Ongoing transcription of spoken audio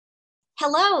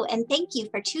Hello, and thank you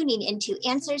for tuning into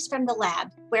Answers from the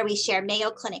Lab, where we share Mayo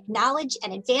Clinic knowledge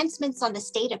and advancements on the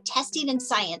state of testing and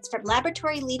science from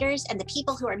laboratory leaders and the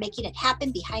people who are making it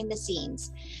happen behind the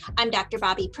scenes. I'm Dr.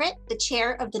 Bobby Pritt, the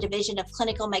chair of the Division of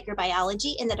Clinical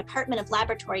Microbiology in the Department of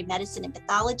Laboratory Medicine and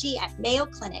Pathology at Mayo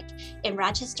Clinic in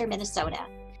Rochester, Minnesota.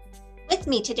 With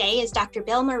me today is Dr.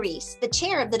 Bill Morice, the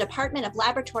chair of the Department of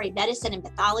Laboratory Medicine and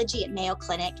Pathology at Mayo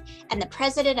Clinic and the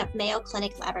president of Mayo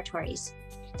Clinic Laboratories.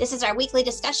 This is our weekly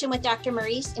discussion with Dr.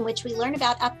 Morice, in which we learn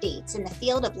about updates in the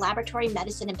field of laboratory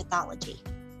medicine and pathology.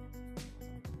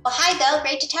 Well, hi, Bill.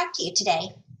 Great to talk to you today.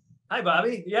 Hi,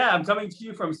 Bobby. Yeah, I'm coming to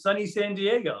you from sunny San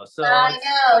Diego. So I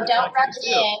know. Don't rub it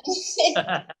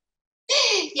in.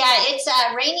 Yeah, it's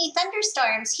rainy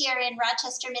thunderstorms here in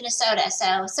Rochester, Minnesota.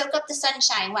 So soak up the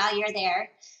sunshine while you're there.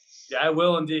 Yeah, I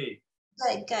will indeed.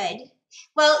 Good, good.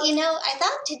 Well, you know, I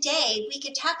thought today we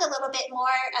could talk a little bit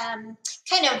more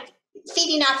kind of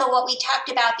feeding off of what we talked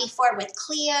about before with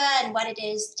CLIA and what it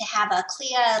is to have a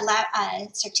CLIA lab,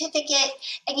 certificate.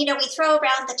 And, you know, we throw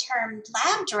around the term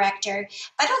lab director,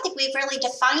 but I don't think we've really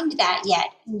defined that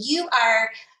yet. You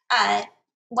are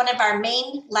one of our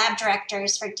main lab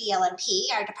directors for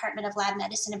DLMP, our Department of Lab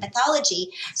Medicine and Pathology.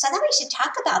 So I thought we should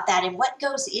talk about that and what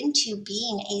goes into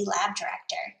being a lab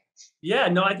director. Yeah,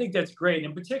 no, I think that's great.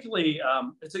 And particularly,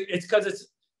 it's because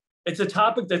it's a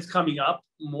topic that's coming up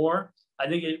more. I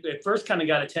think it first kind of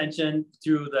got attention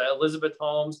through the Elizabeth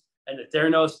Holmes and the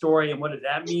Theranos story, and what does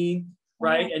that mean,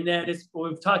 right? Mm-hmm. And then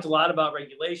we've talked a lot about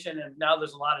regulation, and now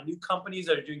there's a lot of new companies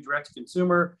that are doing direct to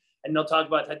consumer, and they'll talk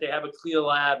about that they have a CLIA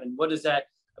lab, and what does that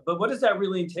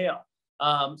really entail?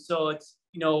 So it's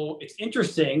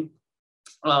interesting.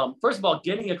 First of all,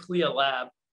 getting a CLIA lab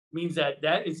means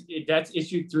that's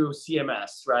issued through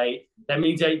CMS, right? That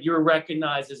means that you're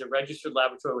recognized as a registered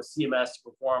laboratory with CMS to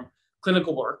perform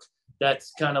clinical work.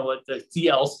 That's kind of what the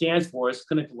CL stands for, is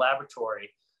clinical laboratory.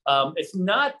 It's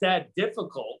not that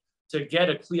difficult to get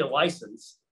a CLIA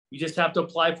license. You just have to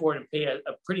apply for it and pay a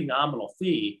pretty nominal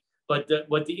fee. But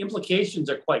the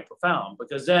implications are quite profound,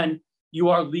 because then you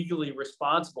are legally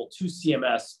responsible to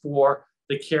CMS for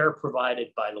the care provided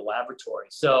by the laboratory.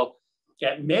 So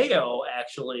at Mayo,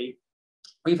 actually,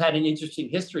 we've had an interesting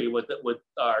history with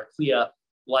our CLIA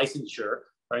licensure,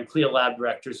 and CLIA lab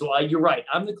director. So you're right.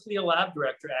 I'm the CLIA lab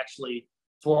director, actually,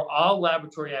 for all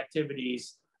laboratory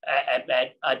activities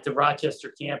at the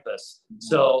Rochester campus. Mm-hmm.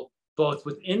 So both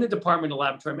within the Department of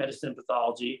Laboratory Medicine and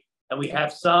Pathology, and we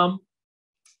have some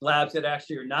labs that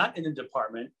actually are not in the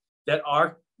department that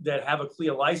have a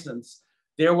CLIA license.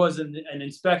 There was an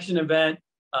inspection event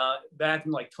back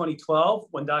in 2012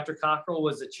 when Dr. Cockrell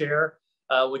was the chair,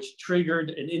 which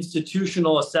triggered an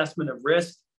institutional assessment of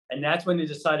risk. And that's when they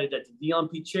decided that the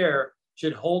DLMP chair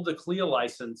should hold the CLIA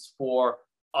license for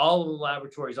all of the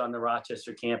laboratories on the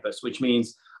Rochester campus, which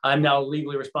means I'm now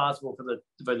legally responsible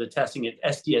for the testing at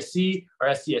SDSC, our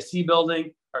SDSC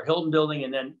building, our Hilton building,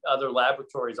 and then other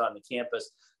laboratories on the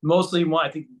campus. Mostly, I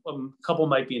think a couple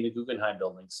might be in the Guggenheim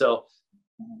building. So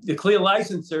the CLIA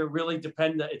licensure really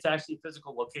depends. It's actually a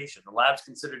physical location. The lab's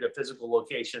considered a physical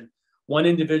location. One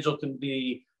individual can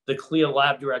be the CLIA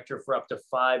lab director for up to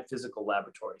 5 physical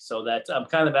laboratories. So I'm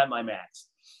kind of at my max.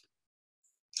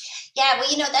 Yeah,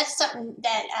 well, you know, that's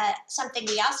something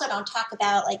we also don't talk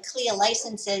about, like CLIA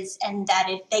licenses, and that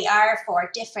they are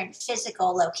for different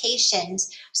physical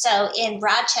locations. So in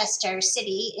Rochester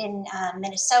City in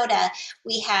Minnesota,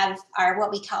 we have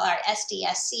what we call our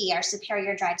SDSC, our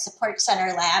Superior Drive Support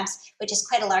Center labs, which is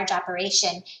quite a large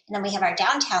operation. And then we have our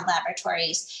downtown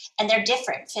laboratories, and they're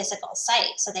different physical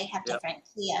sites. So they have different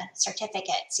CLIA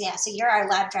certificates. Yeah, so you're our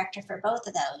lab director for both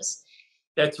of those.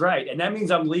 That's right. And that means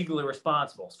I'm legally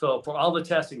responsible. So for all the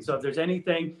testing. So if there's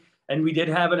anything, and we did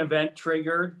have an event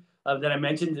triggered that I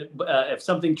mentioned, if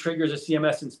something triggers a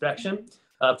CMS inspection,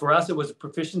 for us, it was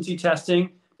proficiency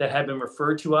testing that had been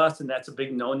referred to us. And that's a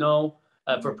big no-no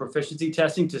for proficiency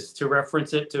testing to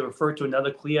reference it, to refer to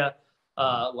another CLIA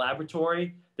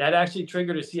laboratory. That actually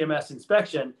triggered a CMS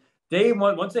inspection.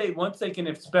 Once they can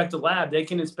inspect a lab, they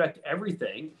can inspect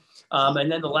everything.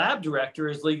 And then the lab director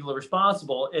is legally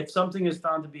responsible. If something is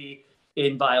found to be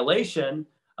in violation,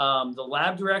 the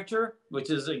lab director, which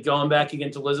is going back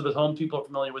again to Elizabeth Holmes, people are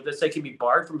familiar with this, they can be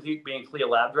barred from being CLIA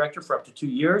lab director for up to 2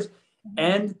 years. Mm-hmm.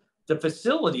 And the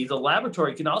facility, the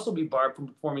laboratory, can also be barred from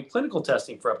performing clinical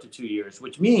testing for up to 2 years,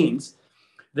 which means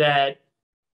that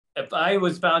if I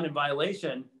was found in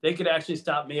violation, they could actually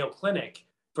stop Mayo Clinic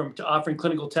from offering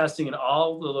clinical testing in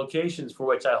all the locations for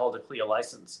which I hold a CLIA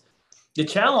license. The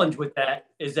challenge with that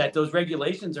is that those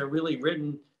regulations are really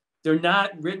they're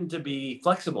not written to be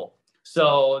flexible.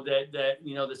 So that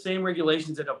the same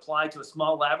regulations that apply to a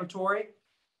small laboratory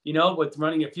with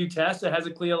running a few tests that has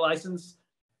a CLIA license,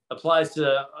 applies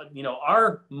to,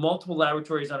 our multiple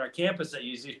laboratories on our campus that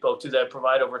you usually spoke to that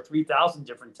provide over 3,000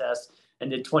 different tests and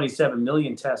did 27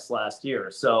 million tests last year.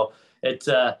 So it's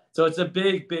a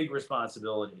big, big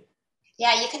responsibility.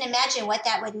 Yeah, you can imagine what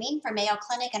that would mean for Mayo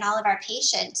Clinic and all of our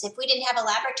patients. If we didn't have a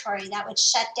laboratory, that would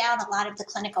shut down a lot of the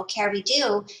clinical care we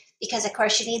do, because of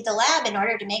course you need the lab in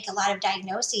order to make a lot of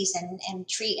diagnoses and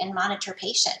treat and monitor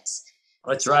patients.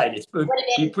 That's right. It would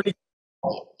be pretty.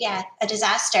 Yeah, a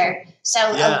disaster. So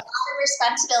a lot of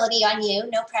responsibility on you,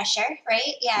 no pressure,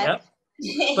 right? Yeah.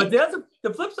 Yep. But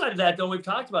the flip side of that, though, we've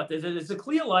talked about this, is a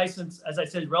CLIA license, as I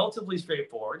said, relatively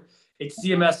straightforward. It's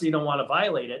CMS, so you don't want to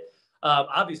violate it.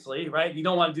 Obviously, right? You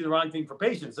don't want to do the wrong thing for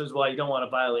patients. That's why you don't want to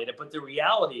violate it. But the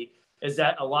reality is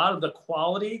that a lot of the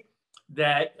quality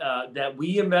that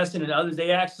we invest in and others,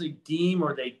 they actually deem,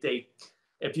 or they,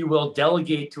 if you will,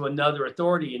 delegate to another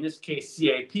authority, in this case,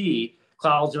 CAP,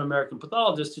 College of American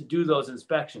Pathologists, to do those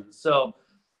inspections. So,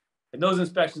 and those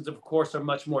inspections, of course, are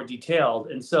much more detailed.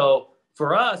 And so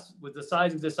for us, with the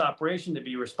size of this operation, to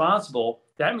be responsible,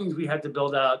 that means we had to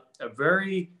build out a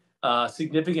very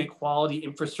significant quality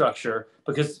infrastructure,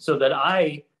 so that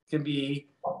I can be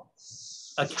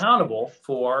accountable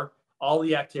for all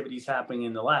the activities happening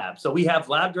in the lab. So we have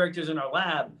lab directors in our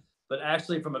lab, but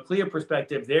actually from a CLIA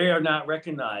perspective, they are not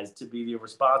recognized to be the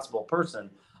responsible person.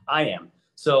 I am.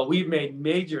 So we've made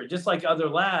major, just like other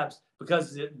labs,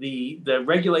 because the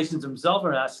regulations themselves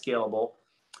are not scalable.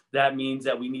 That means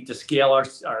that we need to scale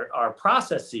our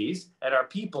processes and our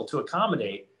people to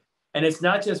accommodate. And it's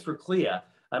not just for CLIA.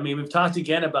 I mean, we've talked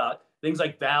again about things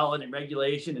like valid and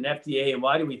regulation and FDA. And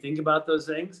why do we think about those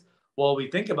things? Well, we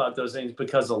think about those things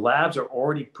because the labs are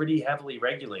already pretty heavily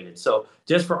regulated. So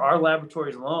just for our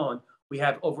laboratories alone, we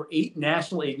have over 8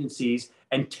 national agencies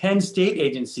and 10 state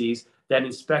agencies that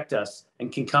inspect us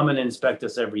and can come in and inspect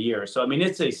us every year. So, I mean,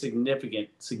 it's a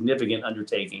significant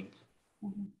undertaking.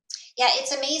 Mm-hmm. Yeah,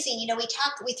 it's amazing.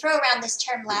 We throw around this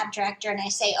term lab director, and I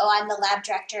say, oh, I'm the lab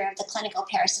director of the clinical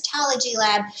parasitology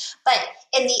lab. But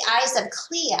in the eyes of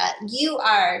CLIA, you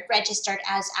are registered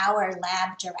as our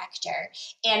lab director.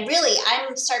 And really,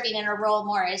 I'm serving in a role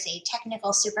more as a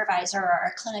technical supervisor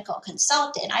or a clinical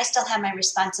consultant. I still have my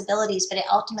responsibilities, but it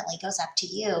ultimately goes up to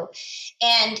you.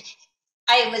 And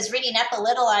I was reading up a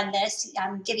little on this.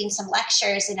 I'm giving some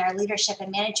lectures in our leadership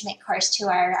and management course to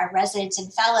our residents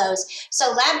and fellows.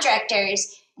 So lab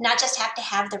directors not just have to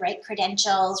have the right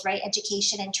credentials, right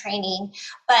education and training,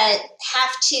 but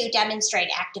have to demonstrate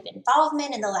active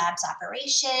involvement in the lab's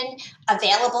operation,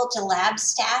 available to lab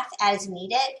staff as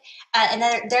needed. And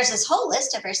then there's this whole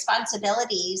list of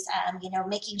responsibilities,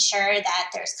 making sure that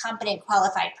there's competent,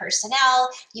 qualified personnel.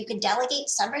 You can delegate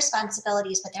some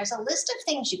responsibilities, but there's a list of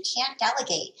things you can't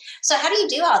delegate. So how do you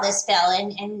do all this, Bill,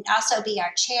 and also be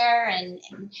our chair and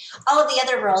all of the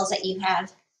other roles that you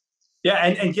have? Yeah,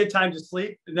 and get time to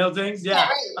sleep and those things. Yeah.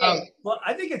 Right. Well,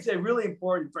 I think it's really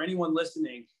important for anyone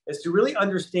listening is to really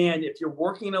understand, if you're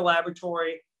working in a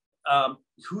laboratory,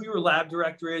 who your lab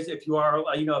director is. If you are,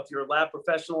 if you're a lab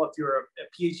professional, if you're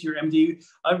a PhD or MD,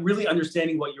 really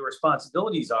understanding what your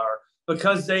responsibilities are,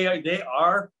 because they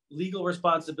are legal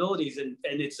responsibilities, and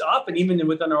it's often even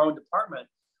within our own department,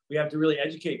 we have to really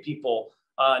educate people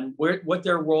on what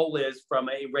their role is from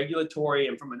a regulatory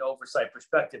and from an oversight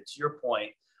perspective. To your point.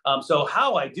 So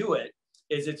how I do it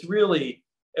is it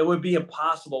would be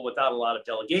impossible without a lot of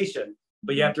delegation,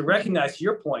 but you have to recognize, to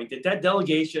your point, that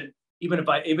delegation, even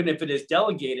if it is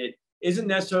delegated, isn't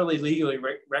necessarily legally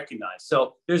recognized.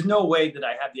 So there's no way that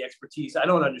I have the expertise. I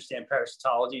don't understand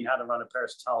parasitology and how to run a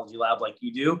parasitology lab like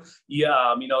you do.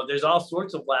 There's all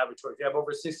sorts of laboratories. We have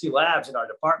over 60 labs in our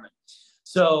department.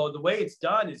 So the way it's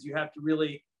done is you have to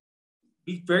really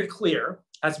be very clear.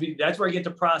 That's where I get the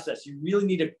process. You really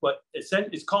need what is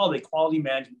called a quality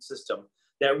management system.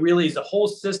 That really is a whole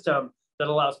system that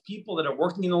allows people that are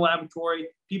working in the laboratory,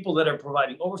 people that are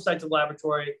providing oversight to the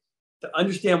laboratory, to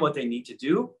understand what they need to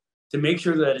do, to make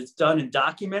sure that it's done and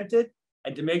documented,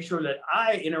 and to make sure that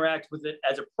I interact with it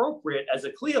as appropriate as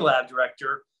a CLIA lab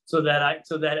director, so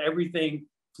that everything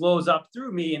flows up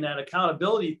through me and that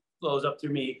accountability flows up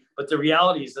through me. But the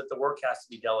reality is that the work has to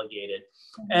be delegated.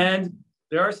 Mm-hmm. And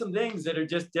there are some things that are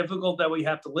just difficult that we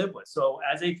have to live with. So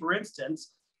for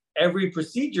instance, every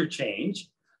procedure change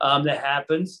that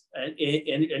happens,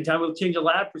 in time we'll change a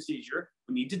lab procedure,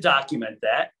 we need to document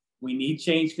that. We need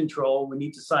change control. We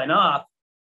need to sign off.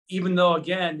 Even though,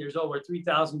 again, there's over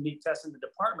 3,000 unique tests in the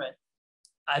department,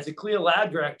 as a CLIA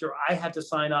lab director, I have to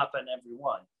sign off on every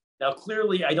one. Now,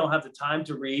 clearly, I don't have the time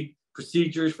to read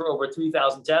procedures for over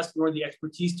 3,000 tests, nor the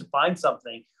expertise to find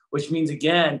something, which means,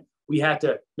 again, We have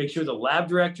to make sure the lab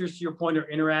directors, to your point, are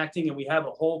interacting, and we have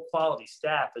a whole quality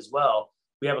staff as well.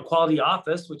 We have a quality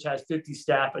office, which has 50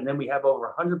 staff, and then we have over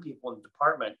 100 people in the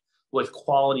department with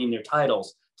quality in their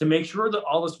titles to make sure that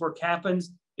all this work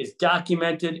happens, is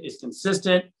documented, is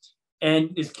consistent,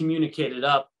 and is communicated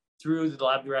up through the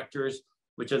lab directors,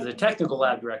 which are the technical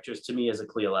lab directors, to me as a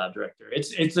CLIA lab director.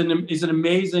 It's an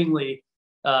amazingly,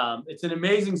 it's an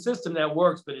amazing system that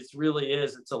works, but it's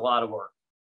a lot of work.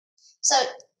 So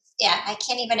yeah, I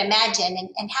can't even imagine.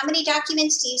 And how many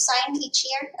documents do you sign each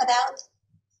year about?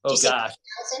 Oh gosh.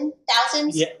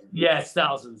 Thousands? Yeah, it's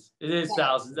thousands. It is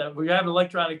thousands. We have an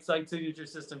electronic signature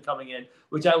system coming in,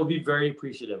 which I will be very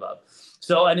appreciative of.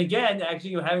 So, and again,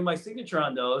 actually having my signature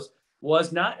on those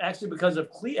was not actually because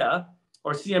of CLIA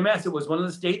or CMS. It was one of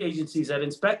the state agencies that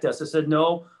inspect us that said,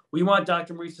 no, we want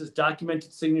Dr. Morice's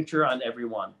documented signature on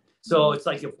everyone. So it's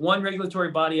like if one regulatory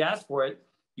body asks for it,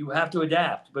 you have to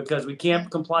adapt because we can't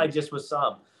comply just with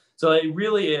some. So it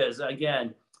really is,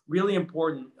 again, really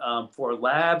important for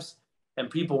labs and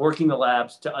people working the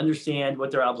labs to understand what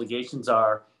their obligations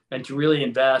are and to really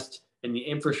invest in the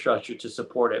infrastructure to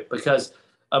support it. Because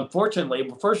unfortunately,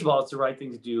 first of all, it's the right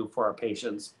thing to do for our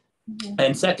patients.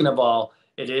 And second of all,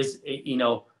 it is,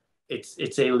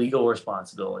 it's a legal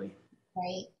responsibility.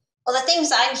 Right. Well, the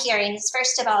things I'm hearing is,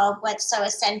 first of all, what's so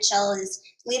essential is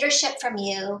leadership from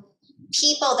you,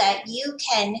 people that you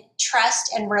can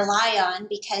trust and rely on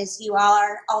because you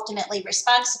are ultimately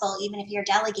responsible, even if you're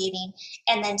delegating,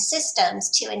 and then systems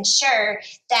to ensure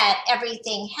that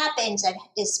everything happens that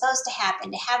is supposed to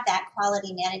happen, to have that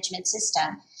quality management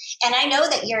system. And I know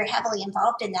that you're heavily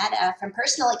involved in that. From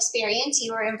personal experience,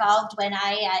 you were involved when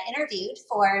I interviewed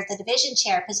for the division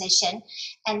chair position.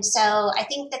 And so I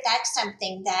think that that's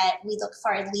something that we look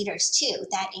for in leaders too,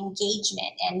 that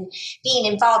engagement and being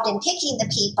involved in picking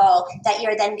the people that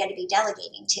you're then going to be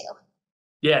delegating to.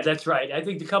 Yeah, that's right. I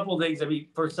think a couple of things, I mean,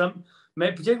 for some,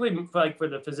 particularly like for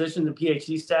the physicians and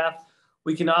PhD staff,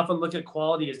 we can often look at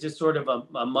quality as just sort of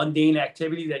a mundane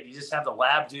activity that you just have the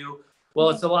lab do. Well,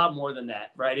 it's a lot more than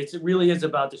that, right? It really is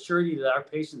about the surety that our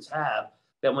patients have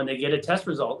that when they get a test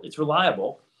result, it's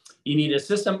reliable. You need a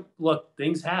system. Look,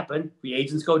 things happen.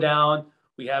 Reagents go down.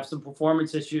 We have some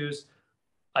performance issues.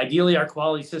 Ideally, our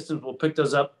quality systems will pick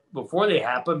those up before they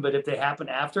happen, but if they happen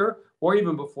after or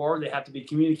even before, they have to be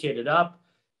communicated up.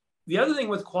 The other thing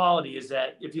with quality is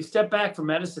that if you step back from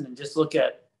medicine and just look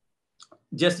at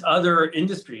just other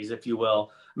industries, if you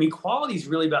will, I mean, quality is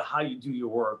really about how you do your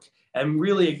work. And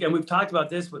really, again, we've talked about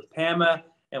this with PAMA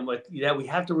and with that we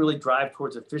have to really drive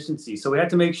towards efficiency. So we have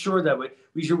to make sure that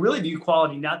we should really view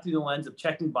quality not through the lens of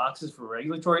checking boxes for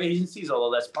regulatory agencies,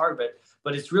 although that's part of it,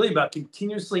 but it's really about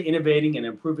continuously innovating and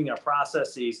improving our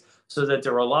processes so that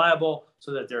they're reliable,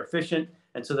 so that they're efficient,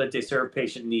 and so that they serve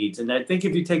patient needs. And I think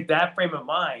if you take that frame of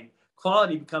mind,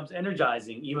 quality becomes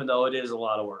energizing, even though it is a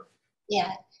lot of work.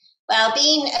 Yeah. Well,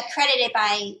 being accredited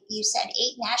by, you said, 8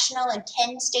 national and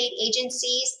 10 state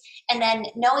agencies, and then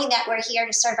knowing that we're here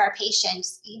to serve our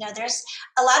patients, there's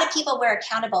a lot of people we're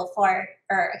accountable for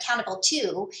or accountable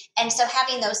to. And so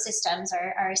having those systems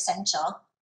are essential.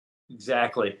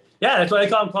 Exactly. Yeah, that's why I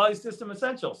call them quality system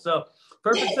essentials. So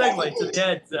perfect segue to the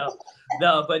end. So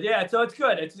no, but yeah, so it's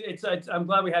good. It's I'm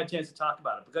glad we had a chance to talk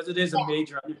about it because it is a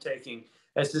major undertaking.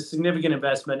 It's a significant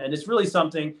investment, and it's really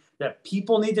something that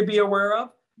people need to be aware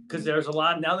of. Because there's a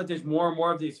lot now that there's more and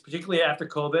more of these, particularly after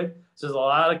COVID. So there's a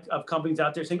lot of companies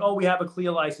out there saying, oh, we have a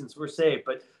CLIA license, we're safe.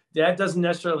 But that doesn't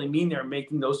necessarily mean they're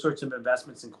making those sorts of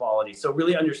investments in quality. So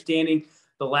really understanding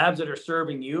the labs that are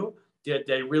serving you, that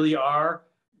they really are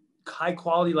high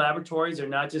quality laboratories. They're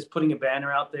not just putting a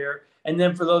banner out there. And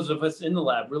then for those of us in the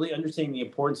lab, really understanding the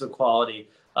importance of quality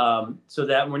so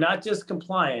that we're not just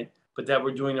compliant, but that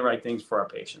we're doing the right things for our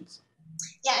patients.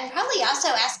 Yeah, and probably also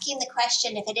asking the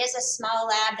question, if it is a small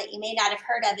lab that you may not have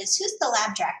heard of, is who's the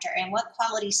lab director and what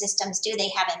quality systems do they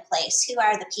have in place? Who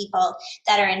are the people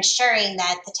that are ensuring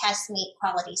that the tests meet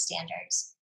quality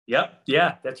standards? Yep,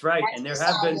 yeah, that's right. And there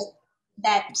have been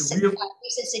that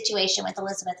recent situation with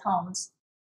Elizabeth Holmes.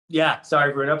 Yeah,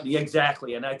 sorry for interrupting.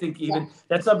 Exactly. And I think even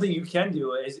that's something you can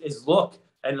do is look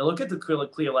at the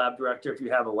CLIA lab director if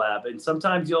you have a lab. And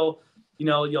sometimes you'll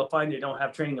find they don't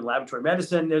have training in laboratory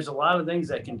medicine. There's a lot of things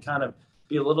that can kind of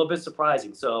be a little bit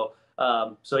surprising. So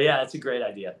yeah, it's a great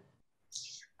idea.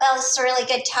 Well, this is a really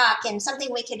good talk and something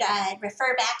we could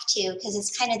refer back to because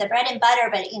it's kind of the bread and butter,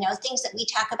 but things that we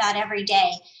talk about every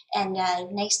day, and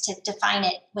nice to define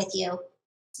it with you.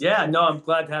 Yeah, no, I'm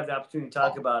glad to have the opportunity to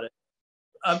talk about it.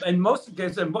 And most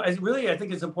because really, I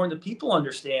think it's important that people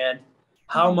understand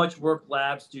how much work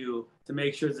labs do to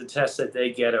make sure the tests that they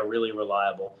get are really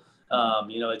reliable.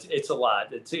 It's a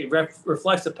lot. It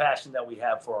reflects the passion that we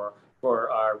have for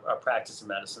our practice of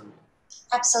medicine.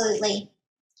 Absolutely.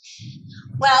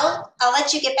 Well, I'll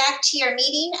let you get back to your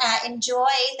meeting. Enjoy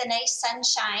the nice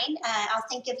sunshine. I'll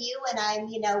think of you when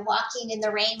I'm, walking in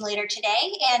the rain later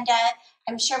today. And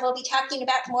I'm sure we'll be talking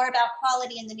more about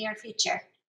quality in the near future.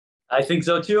 I think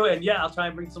so too. And yeah, I'll try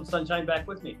and bring some sunshine back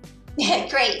with me.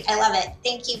 Great. I love it.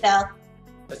 Thank you, Bill.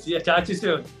 Talk to you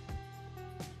soon.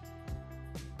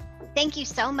 Thank you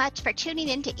so much for tuning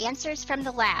in to Answers from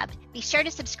the Lab. Be sure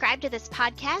to subscribe to this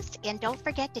podcast and don't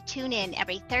forget to tune in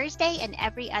every Thursday and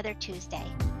every other Tuesday.